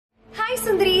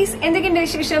Guys, എന്തൊക്കെയുണ്ട്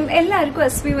വിശേഷം? എല്ലാവർക്കും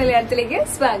AsviMalayalamത്തിലേക്ക്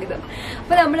സ്വാഗതം.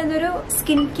 അപ്പോൾ നമ്മളിന്നൊരു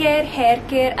സ്കിൻ കെയർ, ഹെയർ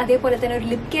കെയർ, അതേപോലെ തന്നെ ഒരു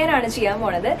ലിപ് കെയർ ആണ് ചെയ്യാൻ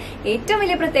പോണത്. ഏറ്റവും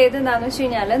വലിയ പ്രത്യേകത എന്താണെന്ന് വെച്ച്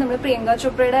കഴിഞ്ഞാൽ നമ്മൾ പ്രിയങ്ക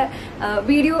ചോപ്രയുടെ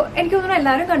വീഡിയോ എനിക്ക് തോന്നുന്നു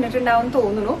എല്ലാവരും കണ്ടിട്ടുണ്ടാവും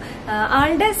തോന്നുന്നു.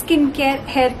 ആളുടെ skin care,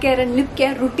 hair care and lip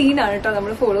care റുട്ടീനാണ് കേട്ടോ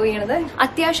നമ്മൾ ഫോളോ ചെയ്യണത്.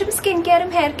 അത്യാവശ്യം സ്കിൻ കെയറും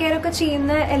ഹെയർ കെയറും ഒക്കെ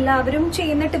ചെയ്യുന്ന എല്ലാവരും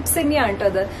ചെയ്യുന്ന ടിപ്സ് തന്നെയാണ് കേട്ടോ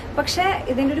അത്. പക്ഷെ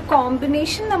ഇതിന്റെ ഒരു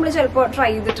കോമ്പിനേഷൻ നമ്മൾ ചിലപ്പോൾ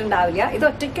ട്രൈ ചെയ്തിട്ടുണ്ടാവില്ല. ഇത്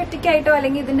ഒറ്റയ്ക്കായിട്ടോ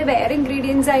അല്ലെങ്കിൽ ഇതിന്റെ വേറെ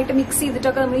ഇൻഗ്രീഡിയൻസ് ആയിട്ട് മിക്സ്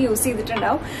ചെയ്തിട്ടൊക്കെ നമ്മൾ യൂസ്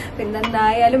ചെയ്തിട്ടുണ്ടാവും. പിന്നെ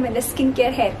എന്തായാലും എന്റെ skin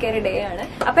care, hair care day ആണ്.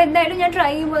 അപ്പൊ എന്തായാലും ഞാൻ ട്രൈ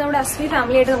ചെയ്യുമ്പോൾ നമ്മുടെ അസ്വി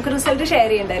ഫാമിലി ആയിട്ട് നമുക്ക് റിസൾട്ട് ഷെയർ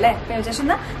ചെയ്യണ്ടേ അല്ലേ? വിചാരിച്ചാൽ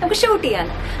നമുക്ക് ഷൂട്ട് ചെയ്യാൻ.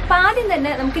 അപ്പൊ ആദ്യം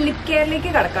തന്നെ നമുക്ക് ലിപ്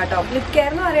കെയറിലേക്ക് കടക്കാം കേട്ടോ. ലിപ് കെയർ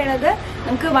എന്ന് പറയുന്നത്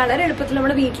നമുക്ക് വളരെ എളുപ്പത്തിൽ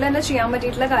നമ്മുടെ വീട്ടിൽ തന്നെ ചെയ്യാൻ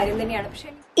പറ്റിയിട്ടുള്ള കാര്യം തന്നെയാണ്. പക്ഷെ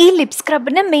ഈ ലിപ്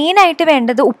സ്ക്രബിന് മെയിൻ ആയിട്ട്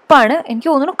വേണ്ടത് ഉപ്പാണ്. എനിക്ക്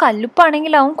തോന്നുന്നു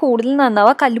കല്ലുപ്പാണെങ്കിലാവും കൂടുതൽ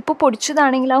നന്നാവുക, കല്ലുപ്പ്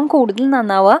പൊടിച്ചതാണെങ്കിലാവും കൂടുതൽ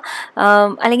നന്നാവുക,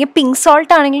 അല്ലെങ്കിൽ പിങ്ക്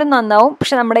സോൾട്ട് ആണെങ്കിലും നന്നാവും.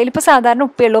 പക്ഷെ നമ്മുടെ കയ്യിൽ ഇപ്പോൾ സാധാരണ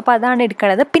ഉപ്പേ ഉള്ളൂ, അപ്പോൾ അതാണ്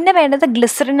എടുക്കണത്. പിന്നെ വേണ്ടത്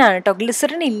ഗ്ലിസറിൻ ആണ് കേട്ടോ.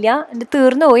 ഗ്ലിസറിൻ ഇല്ല, എൻ്റെ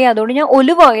തീർന്നു പോയി. അതുകൊണ്ട് ഞാൻ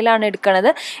ഒലിവ് ഓയിലാണ്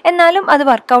എടുക്കണത്. എന്നാലും അത്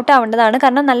വർക്കൗട്ട് ആവേണ്ടതാണ്,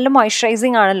 കാരണം നല്ല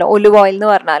മോയ്സ്ചറൈസിങ് ആണല്ലോ ഒലിവ് ഓയിൽ എന്ന്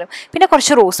പറഞ്ഞാലും. പിന്നെ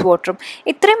കുറച്ച് റോസ് വാട്ടറും,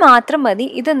 ഇത്രയും മാത്രം മതി.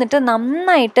 ഇത് എന്നിട്ട്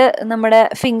നന്നായിട്ട് നമ്മുടെ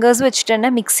ഫിംഗേഴ്സ് വെച്ചിട്ട്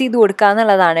തന്നെ മിക്സ് ചെയ്ത് കൊടുക്കുക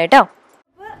എന്നുള്ളതാണ് കേട്ടോ.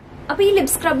 അപ്പോൾ ഈ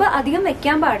ലിപ് സ്ക്രബ് അധികം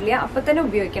വെക്കാൻ പാടില്ല, അപ്പം തന്നെ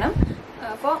ഉപയോഗിക്കണം.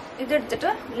 അപ്പോൾ ഇതെടുത്തിട്ട്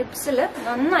ലിപ്സിൽ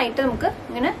നന്നായിട്ട് നമുക്ക്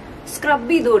ഇങ്ങനെ സ്ക്രബ്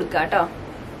ചെയ്ത് കൊടുക്കുക കേട്ടോ.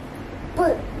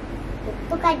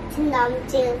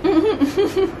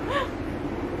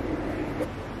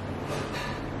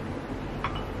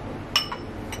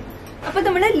 അപ്പൊ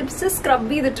നമ്മള് ലിപ്സ്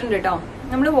സ്ക്രബ് ചെയ്തിട്ടുണ്ട് കേട്ടോ.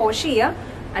 നമ്മൾ വാഷ് ചെയ്യുക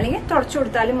അല്ലെങ്കിൽ തുടച്ചു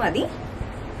കൊടുത്താലും മതി.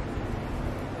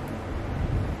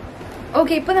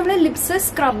 ഓക്കെ, ഇപ്പൊ നമ്മള് ലിപ്സ്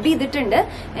സ്ക്രബ് ചെയ്തിട്ടുണ്ട്.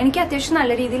 എനിക്ക് അത്യാവശ്യം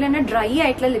നല്ല രീതിയിൽ തന്നെ ഡ്രൈ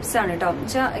ആയിട്ടുള്ള ലിപ്സ് ആണ് കേട്ടോ.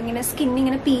 എന്നുവെച്ചാൽ ഇങ്ങനെ സ്കിൻ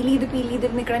ഇങ്ങനെ പീൽ ചെയ്ത്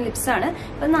നിൽക്കുന്ന ലിപ്സ് ആണ്.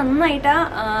 അപ്പൊ നന്നായിട്ട്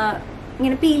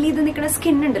ഇങ്ങനെ പീൽ ചെയ്ത് നിൽക്കുന്ന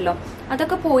സ്കിൻ ഉണ്ടല്ലോ,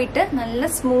 അതൊക്കെ പോയിട്ട് നല്ല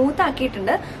സ്മൂത്ത്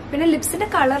ആക്കിയിട്ടുണ്ട്. പിന്നെ ലിപ്സിന്റെ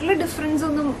കളറിൽ ഡിഫറൻസ്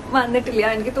ഒന്നും വന്നിട്ടില്ല.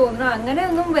 എനിക്ക് തോന്നുന്നു അങ്ങനെ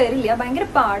ഒന്നും വരില്ല. ഭയങ്കര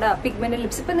പാടാ പിഗ്മെന്റഡ്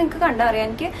ലിപ്സ്. ഇപ്പൊ നിങ്ങൾക്ക് കണ്ടാ അറിയാം,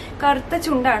 എനിക്ക് കറുത്ത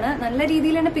ചുണ്ടാണ്, നല്ല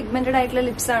രീതിയിൽ തന്നെ പിഗ്മെന്റഡ് ആയിട്ടുള്ള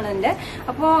ലിപ്സ് ആണ് എന്റെ.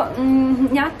 അപ്പോൾ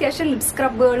ഞാൻ അത്യാവശ്യം ലിപ്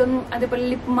സ്ക്രബുകളും അതേപോലെ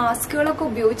ലിപ് മാസ്കുകളൊക്കെ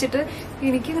ഉപയോഗിച്ചിട്ട്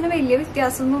എനിക്കിങ്ങനെ വലിയ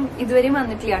വ്യത്യാസമൊന്നും ഇതുവരെയും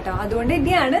വന്നിട്ടില്ല കേട്ടോ. അതുകൊണ്ട്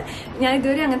തന്നെയാണ് ഞാൻ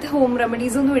ഇതുവരെ അങ്ങനത്തെ ഹോം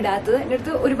റെമഡീസ് ഒന്നും ഇടാത്തത്. എൻ്റെ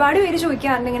അടുത്ത് ഒരുപാട് പേര്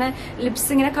ചോദിക്കാറുണ്ട് ഇങ്ങനെ ലിപ്സ്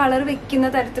ഇങ്ങനെ കളർ വെക്കുന്ന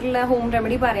തരത്തിലുള്ള ഹോം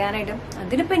റെമഡി പറയാനായിട്ട്.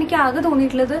 അതിനിപ്പോ എനിക്ക് ആകെ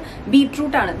തോന്നിയിട്ടുള്ളത്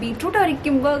ബീട്രൂട്ട് ആണ്. ബീട്രൂട്ട്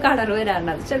അരയ്ക്കുമ്പോൾ കളർ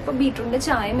വരാറുണ്ട്. അത് ചിലപ്പോൾ ബീട്രൂട്ടിന്റെ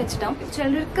ചായം വെച്ചിട്ടാവും.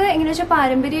 ചിലർക്ക് എങ്ങനെ വെച്ചാൽ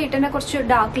പാരമ്പര്യമായിട്ട് തന്നെ കുറച്ച്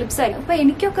ഡാർക്ക് ലിപ്സ് ആയിരിക്കും. അപ്പൊ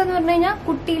എനിക്കൊക്കെ എന്ന് പറഞ്ഞു കഴിഞ്ഞാൽ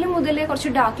കുട്ടിയിൽ മുതലേ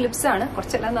കുറച്ച് ഡാർക്ക് ലിപ്സ് ആണ്,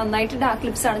 കുറച്ചെല്ലാം നന്നായിട്ട് ഡാർക്ക്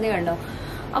ലിപ്സ് ആണ്. ഇത് കണ്ടോ.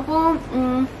 അപ്പോ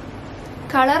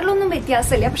കളറിലൊന്നും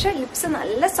വ്യത്യാസമില്ല, പക്ഷെ ലിപ്സ്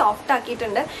നല്ല സോഫ്റ്റ്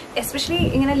ആക്കിയിട്ടുണ്ട്. എസ്പെഷ്യലി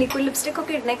ഇങ്ങനെ ലിക്വിഡ് ലിപ്സ്റ്റിക്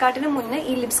ഒക്കെ ഇടുന്നേക്കാട്ടിന് മുന്നേ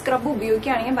ഈ ലിപ് സ്ക്രബ്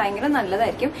ഉപയോഗിക്കുകയാണെങ്കിൽ ഭയങ്കര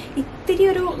നല്ലതായിരിക്കും. ഇത്തിരി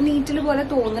ഒരു നീറ്റിൽ പോലെ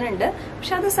തോന്നുന്നുണ്ട്,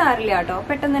 പക്ഷെ അത് സാരില്ല കേട്ടോ,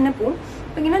 പെട്ടെന്ന് തന്നെ പോവും.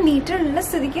 അപ്പൊ ഇങ്ങനെ നീറ്റിലുള്ള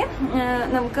സ്ഥിതിക്ക്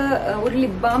നമുക്ക് ഒരു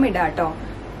ലിപ് ബാം ഇടാം കേട്ടോ.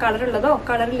 കളറുള്ളതോ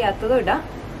കളറില്ലാത്തതോ ഇടാം.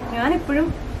 ഞാനെപ്പോഴും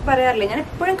പറയാറില്ല, ഞാൻ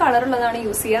എപ്പോഴും കളറുള്ളതാണ്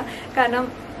യൂസ് ചെയ്യുക. കാരണം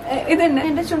ഇത് തന്നെ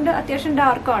എൻ്റെ ചുണ്ട് അത്യാവശ്യം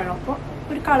ഡാർക്കാണല്ലോ. അപ്പോൾ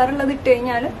ഒരു കളറുള്ളത് ഇട്ട്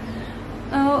കഴിഞ്ഞാൽ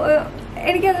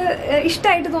എനിക്കത്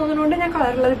ഇഷ്ടമായിട്ട് തോന്നുന്നതുകൊണ്ട് ഞാൻ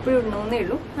കളറുള്ളത് ഇപ്പോഴും ഇടണമെന്നേ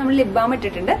ഉള്ളൂ. നമ്മൾ ലിപ് ബാം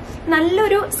ഇട്ടിട്ടുണ്ട്.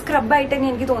 നല്ലൊരു സ്ക്രബായിട്ട് തന്നെ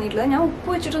എനിക്ക് തോന്നിയിട്ടുള്ളത്. ഞാൻ ഉപ്പ്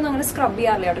വെച്ചിട്ടൊന്നും അങ്ങനെ സ്ക്രബ്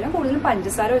ചെയ്യാറില്ല കേട്ടോ. ഞാൻ കൂടുതലും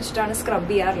പഞ്ചസാര വെച്ചിട്ടാണ് സ്ക്രബ്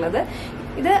ചെയ്യാറുള്ളത്.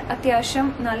 ഇത് അത്യാവശ്യം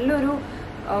നല്ലൊരു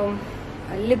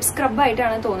ലിപ്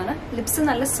സ്ക്രബായിട്ടാണ് തോന്നുന്നത്. ലിപ്സ്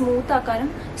നല്ല സ്മൂത്ത്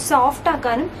ആക്കാനും സോഫ്റ്റ്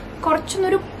ആക്കാനും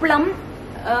കുറച്ചൊന്നൊരു പ്ലം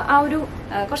ആ ഒരു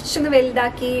കുറച്ചൊന്ന്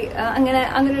വലുതാക്കി അങ്ങനെ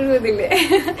ഒരു ഇതില്ലേ,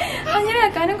 അങ്ങനെ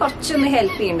ആക്കാനും കുറച്ചൊന്ന്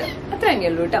ഹെൽപ്പ് ചെയ്യുന്നുണ്ട്. അത്ര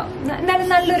തന്നെയുള്ളൂ കേട്ടോ. എന്നാലും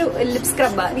നല്ലൊരു ലിപ്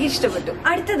സ്ക്രബാണ്, എനിക്ക് ഇഷ്ടപ്പെട്ടു.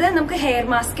 അടുത്തത് നമുക്ക് ഹെയർ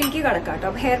മാസ്കിലേക്ക് കടക്കാം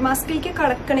കേട്ടോ. ഹെയർ മാസ്കിലേക്ക്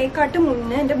കടക്കണേക്കാട്ട്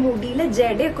മുന്നേ എന്റെ മുടിയിലെ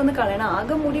ജടയൊക്കെ ഒന്ന് കളയണം.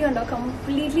 ആകെ മുടി കണ്ടോ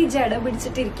കംപ്ലീറ്റ്ലി ജട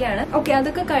പിടിച്ചിട്ടിരിക്കുകയാണ്. ഓക്കെ,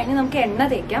 അതൊക്കെ കഴിഞ്ഞ് നമുക്ക് എണ്ണ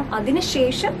തേക്കാം.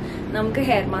 അതിനുശേഷം നമുക്ക്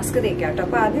ഹെയർ മാസ്ക് തേക്കാം കേട്ടോ.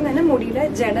 അപ്പൊ ആദ്യം തന്നെ മുടിയിലെ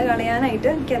ജട കളയാനായിട്ട്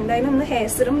എനിക്ക് എന്തായാലും ഒന്ന് ഹെയർ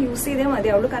സിറം യൂസ് ചെയ്തേ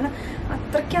മതിയാവുള്ളൂ, കാരണം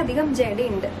അത്രയ്ക്കധികം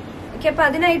ജടയുണ്ട്. ഓക്കെ, അപ്പൊ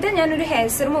അതിനായിട്ട് ഞാനൊരു ഹെയർ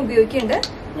സിറം ഉപയോഗിക്കുന്നുണ്ട്.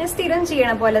 ഞാൻ സ്ഥിരം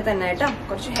ചെയ്യണ പോലെ തന്നെ കേട്ടോ.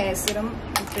 കുറച്ച് ഹെയർ സിറം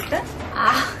ഇട്ടിട്ട്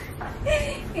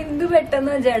എന്ത്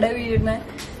പെട്ടെന്ന് ജട വീഴുന്ന.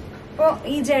 അപ്പൊ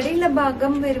ഈ ജടയുള്ള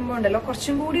ഭാഗം വരുമ്പോ ഉണ്ടല്ലോ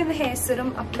കുറച്ചും കൂടി ഒന്ന് ഹെയർ സിറം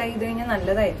അപ്ലൈ ചെയ്ത് കഴിഞ്ഞാൽ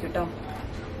നല്ലതായിരിക്കും കേട്ടോ.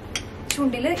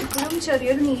 ചുണ്ടില് ഇപ്പോഴും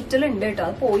ചെറിയൊരു നീറ്റലുണ്ട് കേട്ടോ,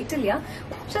 അത് പോയിട്ടില്ല.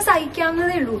 പക്ഷെ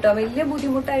സഹിക്കാവുന്നതേ ഉള്ളൂ കേട്ടോ, വലിയ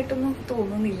ബുദ്ധിമുട്ടായിട്ടൊന്നും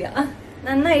തോന്നുന്നില്ല.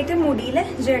 നന്നായിട്ട് മുടിയിലെ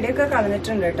ജടയൊക്കെ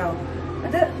കളഞ്ഞിട്ടുണ്ട് കേട്ടോ.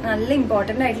 അത് നല്ല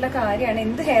ഇമ്പോർട്ടന്റ് ആയിട്ടുള്ള കാര്യമാണ്.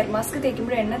 എന്ത് ഹെയർ മാസ്ക്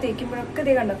തേക്കുമ്പോഴും എണ്ണ തേക്കുമ്പോഴൊക്കെ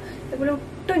ഇതേ കണ്ടോ ഇതുപോലെ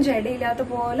ഒട്ടും ജടയില്ലാത്ത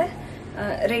പോലെ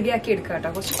റെഡിയാക്കി എടുക്കുക കേട്ടോ.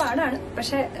 കുറച്ച് പാടാണ്,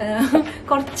 പക്ഷെ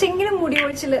കുറച്ചെങ്കിലും മുടി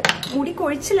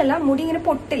കൊഴിച്ചിലല്ല, മുടി ഇങ്ങനെ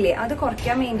പൊട്ടില്ലേ, അത്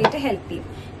കുറയ്ക്കാൻ വേണ്ടിയിട്ട് ഹെൽപ്പ് ചെയ്യും.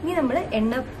 ഇനി നമ്മൾ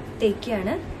എണ്ണ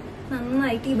തേക്കുകയാണ്.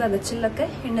 നന്നായിട്ട് ഈ ബകച്ചിലൊക്കെ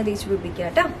എണ്ണ തേച്ച് പിടിപ്പിക്കുക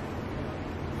കേട്ടോ.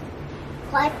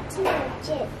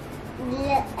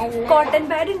 കോട്ടൺ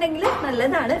പാഡ് ഉണ്ടെങ്കിൽ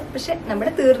നല്ലതാണ്, പക്ഷെ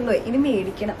നമ്മുടെ തീർന്നുപോയി, ഇനി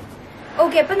മേടിക്കണം.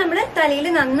 ഓക്കെ, അപ്പൊ നമ്മള് തലയിൽ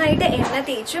നന്നായിട്ട് എണ്ണ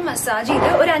തേച്ച് മസാജ് ചെയ്ത്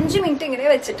ഒരു 5 മിനിറ്റ്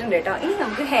ഇങ്ങനെ വെച്ചിട്ടുണ്ട് കേട്ടോ. ഇനി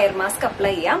നമുക്ക് ഹെയർ മാസ്ക്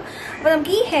അപ്ലൈ ചെയ്യാം. അപ്പൊ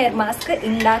നമുക്ക് ഈ ഹെയർ മാസ്ക്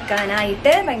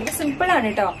ഉണ്ടാക്കാനായിട്ട് ഭയങ്കര സിമ്പിൾ ആണ്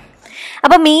കേട്ടോ.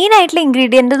 അപ്പോൾ മെയിൻ ആയിട്ടുള്ള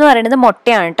ഇൻഗ്രീഡിയൻ്റ് എന്ന് പറയുന്നത്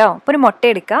മുട്ടയാണ് കേട്ടോ. അപ്പോൾ ഒരു മുട്ട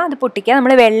എടുക്കുക, അത് പൊട്ടിക്കുക.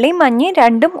 നമ്മൾ വെള്ളയും മഞ്ഞയും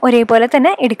രണ്ടും ഒരേപോലെ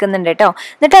തന്നെ എടുക്കുന്നുണ്ട് കേട്ടോ.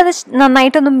 എന്നിട്ട് അത്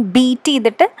നന്നായിട്ടൊന്ന് ബീറ്റ്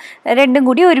ചെയ്തിട്ട് രണ്ടും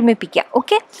കൂടി ഒരുമിപ്പിക്കുക.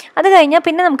 ഓക്കെ, അത് കഴിഞ്ഞാൽ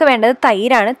പിന്നെ നമുക്ക് വേണ്ടത്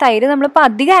തൈരാണ്. തൈര് നമ്മളിപ്പോൾ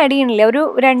അധികം ആഡ് ചെയ്യണില്ല, ഒരു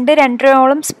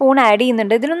 2-2.5 സ്പൂൺ ആഡ്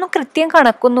ചെയ്യുന്നുണ്ട്. ഇതിലൊന്നും കൃത്യം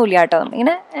കണക്കൊന്നുമില്ല കേട്ടോ,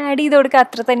 ഇങ്ങനെ ആഡ് ചെയ്ത് കൊടുക്കുക,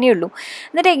 അത്ര തന്നെയുള്ളൂ.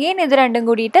 എന്നിട്ട് എഗെയിൻ ഇത് രണ്ടും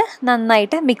കൂടിയിട്ട്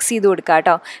നന്നായിട്ട് മിക്സ് ചെയ്ത് കൊടുക്കുക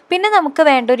കേട്ടോ. പിന്നെ നമുക്ക്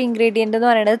വേണ്ട ഒരു ഇൻഗ്രീഡിയൻ്റ് എന്ന്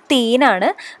പറയുന്നത്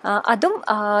തേനാണ്. അതും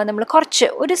നമ്മൾ കുറച്ച്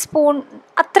ഒരു സ്പൂൺ,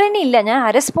 അത്ര തന്നെ ഇല്ല, ഞാൻ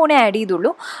 1/2 സ്പൂണേ ആഡ്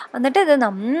ചെയ്തുള്ളൂ. എന്നിട്ട് ഇത്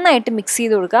നന്നായിട്ട് മിക്സ്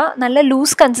ചെയ്ത് കൊടുക്കുക. നല്ല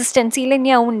ലൂസ് കൺസിസ്റ്റൻസിയിൽ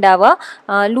തന്നെയാവും ഉണ്ടാവുക,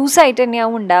 ലൂസായിട്ട്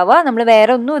തന്നെയാവും ഉണ്ടാവുക. നമ്മൾ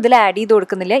വേറെ ഒന്നും ഇതിൽ ആഡ് ചെയ്ത്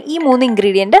കൊടുക്കുന്നില്ല. ഈ 3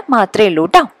 ഇൻഗ്രീഡിയൻറ്റ് മാത്രമേ ഉള്ളൂ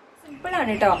കേട്ടോ.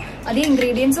 സിമ്പിളാണ് കേട്ടോ, അധികം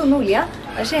ഇൻഗ്രീഡിയൻസ് ഒന്നുമില്ല.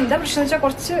 പക്ഷെ എന്താ പ്രശ്നം വെച്ചാൽ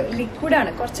കുറച്ച്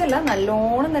ലിക്വിഡാണ്, കുറച്ചല്ല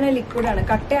നല്ലോണം തന്നെ ലിക്വിഡാണ്,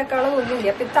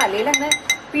 കട്ടയാക്കാനുള്ളതൊന്നുമില്ല. അപ്പം ഈ തലയിൽ അങ്ങനെ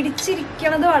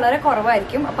പിടിച്ചിരിക്കണത് വളരെ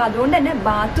കുറവായിരിക്കും. അപ്പം അതുകൊണ്ട് തന്നെ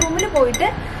ബാത്റൂമിൽ പോയിട്ട്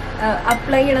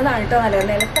അപ്ലൈ ചെയ്യണതാണ് കേട്ടോ നല്ലത്.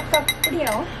 നിലത്തൊക്കെ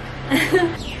അപ്പടിയാവും,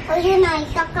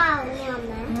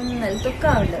 നിലത്തൊക്കെ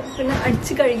ആവില്ല. പിന്നെ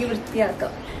അടിച്ച് കഴുകി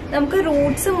വൃത്തിയാക്കാം. നമുക്ക്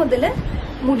റൂട്ട്സ് മുതൽ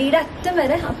മുടിയുടെ അറ്റം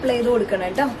വരെ അപ്ലൈ ചെയ്ത് കൊടുക്കണം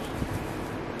കേട്ടോ.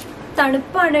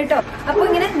 തണുപ്പാണ് കേട്ടോ. അപ്പൊ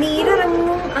ഇങ്ങനെ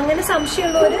നീരിറങ്ങും അങ്ങനെ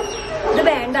സംശയമുള്ളവര് ഇത്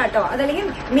വേണ്ട കേട്ടോ. അതല്ലെങ്കിൽ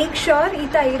മേക്ക് ഷുവർ ഈ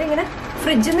തൈര് ഇങ്ങനെ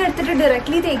ഫ്രിഡ്ജിൽ നിന്ന് എടുത്തിട്ട്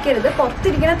ഡയറക്ട്ലി തേക്കരുത്,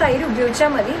 പുറത്തിരിക്കുന്ന തൈര്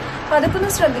ഉപയോഗിച്ചാൽ മതി. അപ്പൊ അതൊക്കെ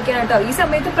ഒന്ന് ശ്രദ്ധിക്കണം കേട്ടോ. ഈ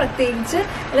സമയത്ത് പ്രത്യേകിച്ച്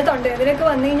അല്ല തൊണ്ടവേദനയൊക്കെ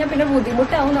വന്നു കഴിഞ്ഞാൽ പിന്നെ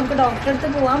ബുദ്ധിമുട്ടാവും, നമുക്ക് ഡോക്ടറെ അടുത്ത്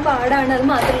പോകാൻ പാടാണ്. അത്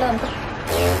മാത്രമല്ല നമുക്ക്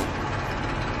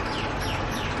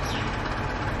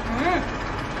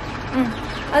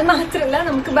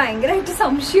നമുക്ക് ഭയങ്കരമായിട്ട്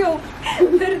സംശയവും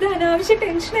വെറുതെ അനാവശ്യ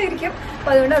ടെൻഷനായിരിക്കും. അപ്പൊ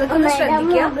അതുകൊണ്ട് അതൊക്കെ ഒന്ന്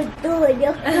ശ്രദ്ധിക്കാം.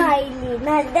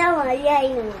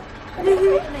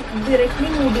 ഡയറക്ട്ലി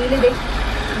മുടിയിൽ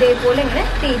ഇതേപോലെ ഇങ്ങനെ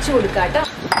തേച്ച് കൊടുക്കാം കേട്ടോ.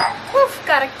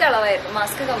 കറക്റ്റ് അളവായിരുന്നു,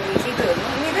 മാസ്ക് കംപ്ലീറ്റ്ലി തീർന്നു.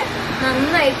 ഇനി ഇത്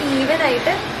നന്നായിട്ട്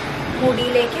ഈവനായിട്ട്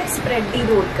മുടിയിലേക്ക് സ്പ്രെഡ്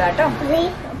ചെയ്ത് കൊടുക്കുക കേട്ടോ.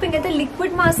 അപ്പൊ ഇങ്ങനത്തെ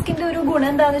ലിക്വിഡ് മാസ്കിന്റെ ഒരു ഗുണം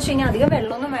എന്താന്ന് വെച്ച് കഴിഞ്ഞാൽ അധികം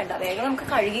വെള്ളമൊന്നും വേണ്ട, വേഗം നമുക്ക്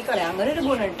കഴുകി കളയാം. അങ്ങനെ ഒരു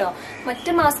ഗുണം കേട്ടോ.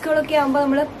 മറ്റ് മാസ്കുകളൊക്കെ ആകുമ്പോൾ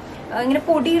നമ്മള് ഇങ്ങനെ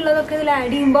പൊടിയുള്ളതൊക്കെ ഇതിൽ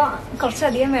ആഡ് ചെയ്യുമ്പോൾ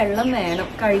കുറച്ചധികം വെള്ളം വേണം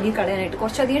കഴുകി കളയാനായിട്ട്.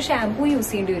 കുറച്ചധികം ഷാമ്പൂ യൂസ്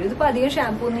ചെയ്യേണ്ടി വരും. ഇതിപ്പോൾ അധികം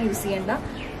ഷാമ്പൂ ഒന്നും യൂസ് ചെയ്യണ്ട.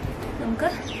 നമുക്ക്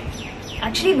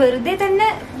ആക്ച്വലി വെറുതെ തന്നെ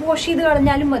വാഷ് ചെയ്ത്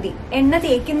കളഞ്ഞാലും മതി, എണ്ണ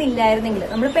തേക്കുന്നില്ലായിരുന്നെങ്കിൽ.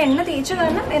 നമ്മളിപ്പോൾ എണ്ണ തേച്ച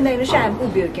കാരണം എന്തായാലും ഷാമ്പൂ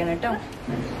ഉപയോഗിക്കണം കേട്ടോ.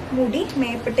 മുടി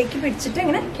മേപ്പട്ടേക്ക് പിടിച്ചിട്ട്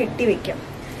ഇങ്ങനെ കെട്ടി വെക്കാം.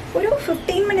 ഒരു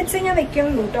 15 മിനിറ്റ്സ് ഞാൻ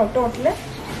വെക്കണുള്ളൂ കേട്ടോ ടോട്ടല്.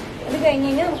 അത് കഴിഞ്ഞ്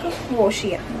കഴിഞ്ഞാൽ നമുക്ക് വാഷ്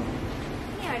ചെയ്യാം.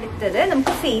 അടുത്തത്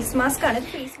നമുക്ക് ഫേസ് മാസ്ക് ആണ്.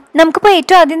 നമുക്കിപ്പോൾ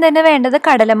ഏറ്റവും ആദ്യം തന്നെ വേണ്ടത്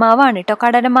കടലമാവാണ് കേട്ടോ.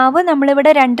 കടലമാവ്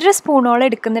നമ്മളിവിടെ 2.5 സ്പൂണോളം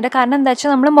എടുക്കുന്നുണ്ട്. കാരണം എന്താ വെച്ചാൽ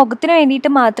നമ്മൾ മുഖത്തിന് വേണ്ടിയിട്ട്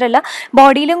മാത്രമല്ല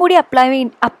ബോഡിയിലും കൂടി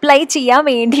അപ്ലൈ ചെയ്യാൻ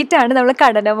വേണ്ടിയിട്ടാണ് നമ്മൾ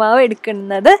കടലമാവ്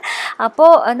എടുക്കുന്നത്.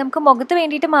 അപ്പോൾ നമുക്ക് മുഖത്ത്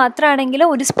വേണ്ടിയിട്ട് മാത്രമാണെങ്കിൽ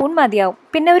 1 സ്പൂൺ മതിയാവും.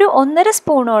 പിന്നെ ഒരു 1.5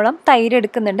 സ്പൂണോളം തൈര്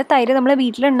എടുക്കുന്നുണ്ട്. തൈര് നമ്മൾ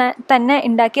വീട്ടിൽ തന്നെ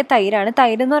ഉണ്ടാക്കിയ തൈരാണ്.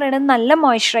 തൈര് എന്ന് പറയുന്നത് നല്ല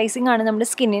മോയ്സ്ചറൈസിങ് ആണ് നമ്മുടെ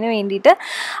സ്കിന്നിന് വേണ്ടിയിട്ട്.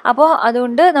 അപ്പോൾ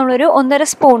അതുകൊണ്ട് നമ്മളൊരു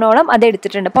 1.5 സ്പൂണോളം അത്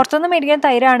എടുത്തിട്ടുണ്ട്. പുറത്തുനിന്ന് മേടിക്കാൻ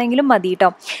തൈരാണെങ്കിലും മതി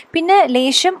കേട്ടോ. പിന്നെ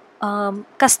ലേശം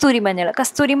കസ്തൂരി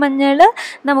മഞ്ഞൾ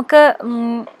നമുക്ക്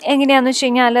എങ്ങനെയാണെന്ന് വെച്ച്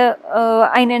കഴിഞ്ഞാൽ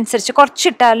അതിനനുസരിച്ച്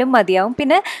കുറച്ചിട്ടാലും മതിയാവും.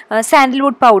 പിന്നെ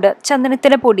സാൻഡൽവുഡ് പൗഡർ,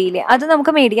 ചന്ദനത്തിൻ്റെ പൊടിയില്ലേ, അത്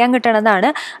നമുക്ക് മേടിക്കാൻ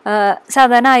കിട്ടണതാണ്.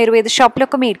 സാധാരണ ആയുർവേദ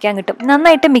ഷോപ്പിലൊക്കെ മേടിക്കാൻ കിട്ടും.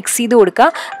 നന്നായിട്ട് മിക്സ് ചെയ്ത്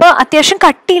കൊടുക്കുക. അപ്പോൾ അത്യാവശ്യം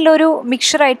കട്ടിയുള്ളൊരു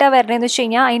മിക്സ്ചറായിട്ടാണ് വരണതെന്ന് വെച്ച്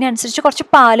കഴിഞ്ഞാൽ അതിനനുസരിച്ച് കുറച്ച്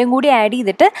പാലും കൂടി ആഡ്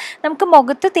ചെയ്തിട്ട് നമുക്ക്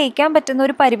മുഖത്ത് തേക്കാൻ പറ്റുന്ന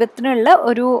ഒരു പരുവത്തിനുള്ള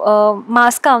ഒരു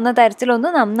മാസ്ക് ആവുന്ന തരത്തിലൊന്ന്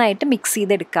നന്നായിട്ട് മിക്സ്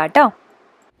ചെയ്തെടുക്കുക കേട്ടോ.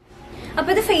 അപ്പൊ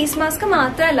ഇത് ഫേസ് മാസ്ക്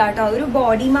മാത്രമല്ല കേട്ടോ, ഒരു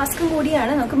ബോഡി മാസ്കും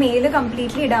കൂടിയാണ്. നമുക്ക് മേല്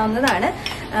കംപ്ലീറ്റ്ലി ഇടാവുന്നതാണ്.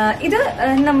 ഇത്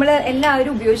നമ്മൾ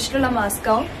എല്ലാവരും ഉപയോഗിച്ചിട്ടുള്ള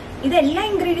മാസ്കാവും. ഇത് എല്ലാ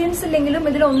ഇൻഗ്രീഡിയൻസ് ഇല്ലെങ്കിലും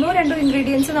ഇതിൽ 1-2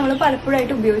 ഇൻഗ്രീഡിയൻസ് നമ്മൾ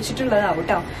പലപ്പോഴായിട്ട് ഉപയോഗിച്ചിട്ടുള്ളതാവും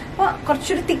കേട്ടോ. അപ്പോൾ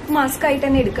കുറച്ചൊരു തിക്ക് മാസ്ക് ആയിട്ട്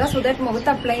തന്നെ എടുക്കുക. സോ ദാറ്റ്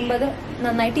മുഖത്ത് അപ്ലൈ ചെയ്യുമ്പോൾ അത്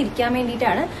നന്നായിട്ട് ഇരിക്കാൻ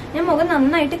വേണ്ടിയിട്ടാണ്. ഞാൻ മുഖം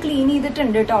നന്നായിട്ട് ക്ലീൻ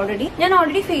ചെയ്തിട്ടുണ്ട് കേട്ടോ. ഞാൻ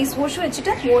ഓൾറെഡി ഫേസ് വാഷ്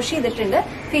വെച്ചിട്ട് വാഷ് ചെയ്തിട്ടുണ്ട്.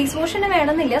 ഫേസ് വാഷിന്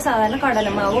വേണമെന്നില്ല, സാധാരണ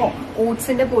കടലമാവോ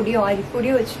ഓട്സിന്റെ പൊടിയോ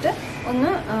അരിപ്പൊടിയോ വെച്ചിട്ട്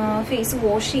ഒന്ന് ഫേസ്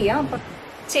വാഷ് ചെയ്യാം.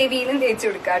 ചെവിയിലും തേച്ച്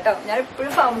കൊടുക്കുക കേട്ടോ. ഞാൻ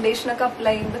എപ്പോഴും ഫൗണ്ടേഷനൊക്കെ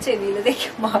അപ്ലൈ ചെയ്യുമ്പോൾ ചെവിയിൽ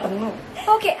തേക്കാൻ മറന്നു.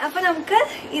 ഓക്കെ, അപ്പൊ നമുക്ക്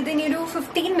ഇതിനൊരു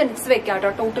 15 മിനിറ്റ്സ് വെക്കാം കേട്ടോ.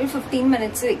 ടോട്ടൽ 15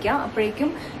 മിനിറ്റ്സ് വെക്കാം. അപ്പോഴേക്കും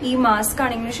ഈ മാസ്ക്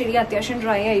ആണെങ്കിലും ശരി അത്യാവശ്യം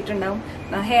ഡ്രൈ ആയിട്ടുണ്ടാവും.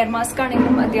 ഹെയർ മാസ്ക്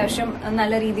ആണെങ്കിലും അത്യാവശ്യം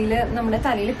നല്ല രീതിയിൽ നമ്മുടെ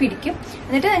തലയിൽ പിടിക്കും.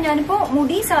 എന്നിട്ട് ഞാനിപ്പോൾ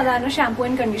മുടി സാധാരണ ഷാംപൂ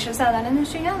ആൻഡ് കണ്ടീഷണർ, സാധാരണ എന്ന്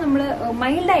വെച്ച് കഴിഞ്ഞാൽ നമ്മൾ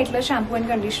മൈൽഡ് ആയിട്ടുള്ള ഷാംപൂ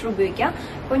ആൻഡ് കണ്ടീഷണർ ഉപയോഗിക്കാം.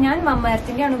 അപ്പോൾ ഞാൻ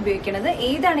മമ്മ-എർത്തിന്റെ ആണ് ഉപയോഗിക്കുന്നത്.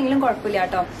 ഏതാണെങ്കിലും കുഴപ്പമില്ല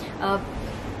കേട്ടോ.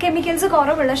 കെമിക്കൽസ്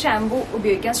കുറവുള്ള ഷാംപൂ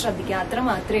ഉപയോഗിക്കാൻ ശ്രദ്ധിക്കുക, അത്ര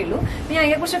മാത്രമേ ഉള്ളൂ. ഞാൻ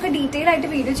അതിനെക്കുറിച്ചൊക്കെ ഡീറ്റെയിൽ ആയിട്ട്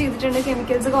വീഡിയോ ചെയ്തിട്ടുണ്ട്.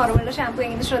 കെമിക്കൽസ് കുറവുള്ള ഷാംപൂ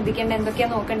എങ്ങനെ ശ്രദ്ധിക്കേണ്ടത്,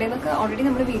 എന്തൊക്കെയാണ് നോക്കേണ്ടതെന്നൊക്കെ ഓൾറെഡി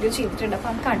നമ്മൾ വീഡിയോ ചെയ്തിട്ടുണ്ട്. അപ്പം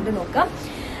അത് കണ്ടു നോക്കാം.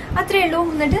 അത്രേ ഉള്ളൂ.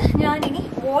 എന്നിട്ട് ഞാനിനി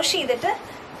വാഷ് ചെയ്തിട്ട്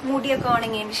മുടിയൊക്കെ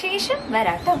ഉണങ്ങിയതിന് ശേഷം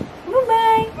വരാട്ടോ.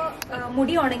 ബൈ.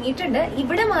 മുടി ഉണങ്ങിയിട്ടുണ്ട്.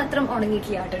 ഇവിടെ മാത്രം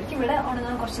ഉണങ്ങിയിട്ടില്ല കേട്ടോ. എനിക്ക് ഇവിടെ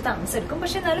ഉണങ്ങാൻ കുറച്ച് താമസം എടുക്കും.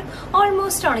 പക്ഷെ എന്നാലും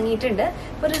ഓൾമോസ്റ്റ് ഉണങ്ങിയിട്ടുണ്ട്.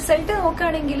 അപ്പൊ റിസൾട്ട്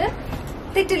നോക്കുകയാണെങ്കിൽ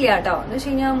തെറ്റില്ല കേട്ടോ. എന്ന് വെച്ച്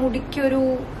കഴിഞ്ഞാൽ മുടിക്കൊരു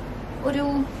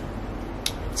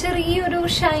ചെറിയൊരു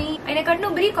ഷൈൻ,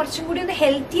 അതിനെക്കാട്ടിനുപരി കുറച്ചും കൂടി ഒന്ന്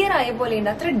ഹെൽത്തിയർ ആയ പോലെ ഉണ്ട്.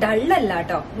 അത്ര ഡള്ളല്ല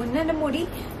കേട്ടോ. മുന്നേ എന്റെ മുടി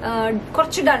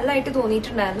കുറച്ച് ഡള്ളായിട്ട്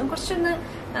തോന്നിയിട്ടുണ്ടായിരുന്നു. കുറച്ചൊന്ന്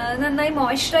നന്നായി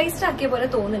മോയ്സ്ചറൈസ്ഡ് ആക്കിയ പോലെ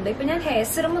തോന്നുന്നുണ്ട്. ഇപ്പൊ ഞാൻ ഹെയർ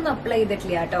സിറം ഒന്നും അപ്ലൈ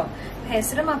ചെയ്തിട്ടില്ല കേട്ടോ. ഹെയർ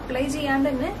സിറം അപ്ലൈ ചെയ്യാണ്ട്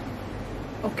തന്നെ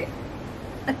ഓക്കെ,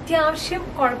 അത്യാവശ്യം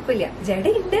കുഴപ്പമില്ല.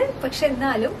 ജടയുണ്ട്, പക്ഷെ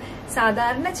എന്നാലും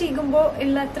സാധാരണ ചെയ്യുമ്പോൾ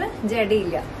ഉള്ളത്ര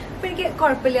ജടയില്ല. അപ്പൊ എനിക്ക്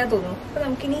കുഴപ്പമില്ല തോന്നുന്നു. അപ്പൊ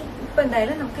നമുക്കിനി ഇപ്പൊ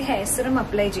എന്തായാലും നമുക്ക് ഹെയർ സിറം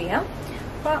അപ്ലൈ ചെയ്യാം.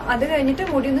 അപ്പൊ അത് കഴിഞ്ഞിട്ട്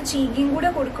മുടി ഒന്ന് ചീകിയും കൂടെ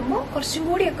കൊടുക്കുമ്പോൾ കുറച്ചും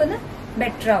കൂടിയൊക്കെ ഒന്ന്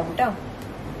ബെറ്റർ ആവും കേട്ടോ.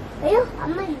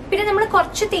 പിന്നെ നമ്മൾ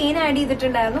കുറച്ച് തേൻ ആഡ്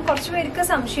ചെയ്തിട്ടുണ്ടായിരുന്നു. കുറച്ച് പേർക്ക്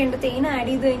സംശയമുണ്ട് തേൻ ആഡ്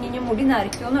ചെയ്ത് കഴിഞ്ഞാൽ മുടി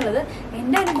നരയ്ക്കുമോ എന്നുള്ളത്.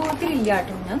 എന്റെ അനുഭവത്തിൽ ഇല്ല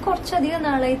കേട്ടോ. ഞാൻ കുറച്ചധികം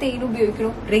നാളായി തേൻ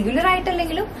ഉപയോഗിക്കണം. റെഗുലർ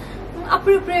ആയിട്ടല്ലെങ്കിലും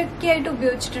അപ്പോഴൊക്കെ ആയിട്ട്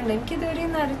ഉപയോഗിച്ചിട്ടുണ്ട്. എനിക്കിതുവരെ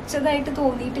നരച്ചതായിട്ട്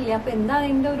തോന്നിയിട്ടില്ല. അപ്പൊ എന്താ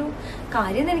അതിന്റെ ഒരു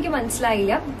കാര്യം എന്ന് എനിക്ക്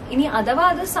മനസ്സിലായില്ല. ഇനി അഥവാ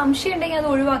അത് സംശയം ഉണ്ടെങ്കിൽ അത്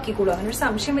ഒഴിവാക്കിക്കൂടും. അങ്ങനെ ഒരു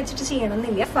സംശയം വെച്ചിട്ട്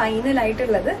ചെയ്യണമെന്നില്ല. ഫൈനൽ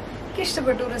ആയിട്ടുള്ളത് എനിക്ക്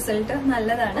ഇഷ്ടപ്പെട്ടു. റിസൾട്ട്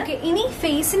നല്ലതാണ്. ഇനി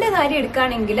ഫേസിന്റെ കാര്യം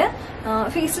എടുക്കുകയാണെങ്കിൽ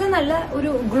ഫേസിൽ നല്ല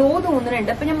ഒരു ഗ്ലോ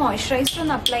തോന്നുന്നുണ്ട്. അപ്പൊ ഞാൻ മോയ്സ്ചറൈസർ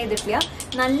ഒന്നും അപ്ലൈ ചെയ്തിട്ടില്ല.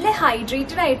 നല്ല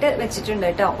ഹൈഡ്രേറ്റഡ് ആയിട്ട് വെച്ചിട്ടുണ്ട്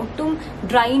കേട്ടോ. ഒട്ടും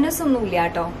ഡ്രൈനെസ് ഒന്നും ഇല്ല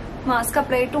കേട്ടോ. മാസ്ക്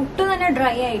അപ്ലൈ ചെയ്തിട്ട് ഒട്ടും തന്നെ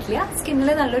ഡ്രൈ ആയിട്ടില്ല. സ്കിന്നിൽ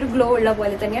നല്ലൊരു ഗ്ലോ ഉള്ള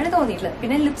പോലെ തന്നെയാണ് തോന്നിയിട്ടുള്ളത്.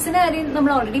 പിന്നെ ലിപ്സിന്റെ കാര്യം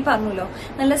നമ്മൾ ഓൾറെഡി പറഞ്ഞല്ലോ,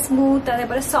 നല്ല സ്മൂത്ത്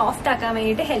അതേപോലെ സോഫ്റ്റ് ആക്കാൻ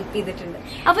വേണ്ടിയിട്ട് ഹെൽപ്പ് ചെയ്തിട്ടുണ്ട്.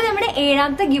 അപ്പൊ നമ്മുടെ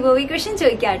 7ാമത്തെ ഗിവ് അവേ ക്വസ്റ്റ്യൻ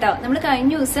ചോദിക്കാം കേട്ടോ. നമ്മൾ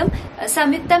കഴിഞ്ഞ ദിവസം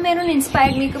സംയുക്ത മേനോൻ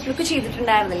ഇൻസ്പയർഡ് മേക്കപ്പ് ലുക്ക്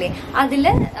ചെയ്തിട്ടുണ്ടായിരുന്നില്ലേ,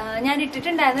 അതില് ഞാൻ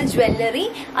ഇട്ടിട്ടുണ്ടായിരുന്ന ജ്വല്ലറി,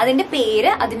 അതിന്റെ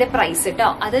പേര്, അതിന്റെ പ്രൈസ് കേട്ടോ.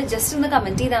 അത് ജസ്റ്റ് ഒന്ന്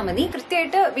കമന്റ് ചെയ്താൽ മതി.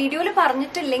 കൃത്യമായിട്ട് വീഡിയോയിൽ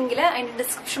പറഞ്ഞിട്ടില്ലെങ്കിൽ അതിന്റെ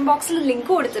ഡിസ്ക്രിപ്ഷൻ ബോക്സിൽ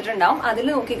ലിങ്ക് കൊടുത്തിട്ടുണ്ടാവും. അതിൽ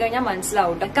നോക്കിക്കഴിഞ്ഞാൽ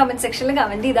മനസ്സിലാവും കേട്ടോ. കമന്റ് സെക്ഷനിൽ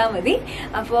കമന്റ് ചെയ്താൽ മതി.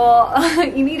 അപ്പോ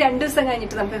ഇനി 2 ദിവസം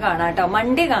കഴിഞ്ഞിട്ട് നമുക്ക് കാണാം കേട്ടോ.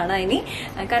 മൺഡേ കാണാം ഇനി.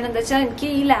 കാരണം എന്താ വെച്ചാൽ എനിക്ക്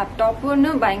ഈ ലാപ്ടോപ്പിന്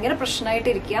ഭയങ്കര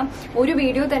പ്രശ്നമായിട്ടിരിക്കുക. ഒരു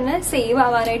വീഡിയോ തന്നെ സേവ്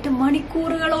ആവാനായിട്ട്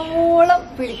മണിക്കൂറുകളോളം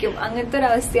പിടിക്കും. അങ്ങനത്തെ ഒരു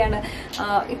അവസ്ഥയാണ്.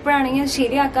 ഇപ്പോഴാണെങ്കിൽ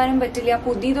ശരിയാക്കാനും പറ്റില്ല.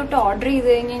 പുതിയ തൊട്ട് ഓർഡർ ചെയ്ത്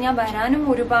കഴിഞ്ഞാൽ വരാനും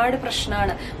ഒരുപാട്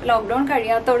പ്രശ്നമാണ്. ലോക്ക്ഡൌൺ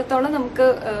കഴിയാത്തോടത്തോളം നമുക്ക്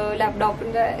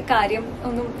ലാപ്ടോപ്പിന്റെ കാര്യം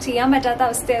ഒന്നും ചെയ്യാൻ പറ്റാത്ത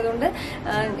അവസ്ഥയായതുകൊണ്ട്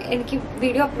എനിക്ക്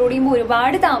വീഡിയോ അപ്ലോഡ് ചെയ്യുമ്പോൾ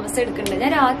ഒരുപാട് താമസം എടുക്കുന്നുണ്ട്.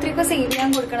 ഞാൻ രാത്രിയൊക്കെ സേവ്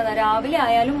ചെയ്യാൻ കൊടുക്കണത്, രാവിലെ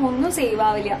ആയാലും ഒന്നും സേവ്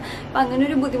ആവില്ല. അപ്പൊ അങ്ങനെ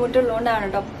ഒരു ബുദ്ധിമുട്ടുള്ളതുകൊണ്ടാണ്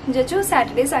കേട്ടോ. വിചാരിച്ചു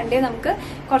സാറ്റർഡേ സൺഡേ നമുക്ക്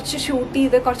കുറച്ച് ഷൂട്ട്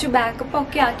ചെയ്ത് കുറച്ച് ബാക്കപ്പ്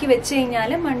ഒക്കെ ആക്കി വെച്ച്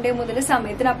കഴിഞ്ഞാൽ മൺഡേ മുതൽ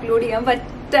സമയത്തിന് അപ്ലോഡ് ചെയ്യാൻ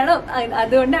പറ്റണം.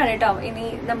 അതുകൊണ്ടാണ് കേട്ടോ ഇനി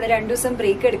നമ്മൾ 2 ദിവസം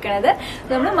ബ്രേക്ക് എടുക്കണത്.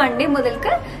 നമ്മൾ മൺഡേ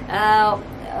മുതൽക്ക്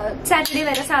സാറ്റർഡേ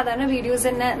വരെ സാധാരണ വീഡിയോസ്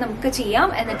തന്നെ നമുക്ക് ചെയ്യാം.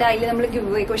 എന്നിട്ട് അതിൽ നമ്മൾ ഗിവ്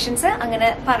അവേ ക്വസ്റ്റ്യൻസ് അങ്ങനെ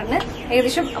പറഞ്ഞ്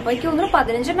ഏകദേശം അപ്പൊ എനിക്ക് തോന്നുന്നു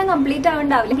 15 കംപ്ലീറ്റ്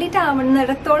ആവണ്ടാവില്ല. കംപ്ലീറ്റ്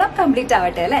ആവുന്നിടത്തോളം കംപ്ലീറ്റ്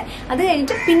ആവട്ടെ അല്ലെ. അത്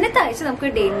കഴിഞ്ഞിട്ട് പിന്നത്തെ ആഴ്ച നമുക്ക്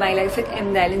ഡേ ഇൻ മൈ ലൈഫ്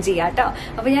എന്തായാലും ചെയ്യാം കേട്ടോ.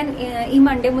 അപ്പൊ ഞാൻ ഈ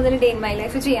മൺഡേ മുതൽ ഡേ ഇൻ മൈ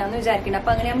ലൈഫ് ചെയ്യാമെന്ന് വിചാരിക്കണം.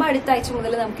 അപ്പൊ അങ്ങനെയാകുമ്പോൾ അടുത്ത ആഴ്ച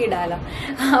മുതൽ നമുക്ക് ഇടാലോ.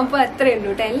 അപ്പൊ അത്രയേ ഉള്ളൂ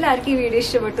കേട്ടോ. എല്ലാവർക്കും ഈ വീഡിയോ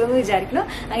ഇഷ്ടപ്പെട്ടു എന്ന് വിചാരിക്കണം.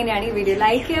 അങ്ങനെയാണ് ഈ വീഡിയോ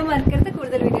ലൈക്ക് ചെയ്യാൻ മറക്കരുത്.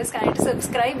 കൂടുതൽ വീഡിയോസ് കാണാനായിട്ട്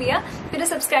സബ്സ്ക്രൈബ് ചെയ്യുക. പിന്നെ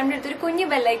സബ്സ്ക്രൈബിന്റെ അടുത്തൊരു കുഞ്ഞു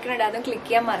ബെല്ലൈക്കൺ ഉണ്ട്, അതും ക്ലിക്ക്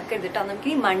ചെയ്യാൻ മറക്കരുത് കേട്ടോ. നമുക്ക്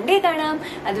ഈ മൺഡേ കാണാം.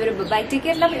 അതുവരെ by, take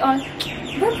care, love you all,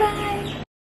 bye bye.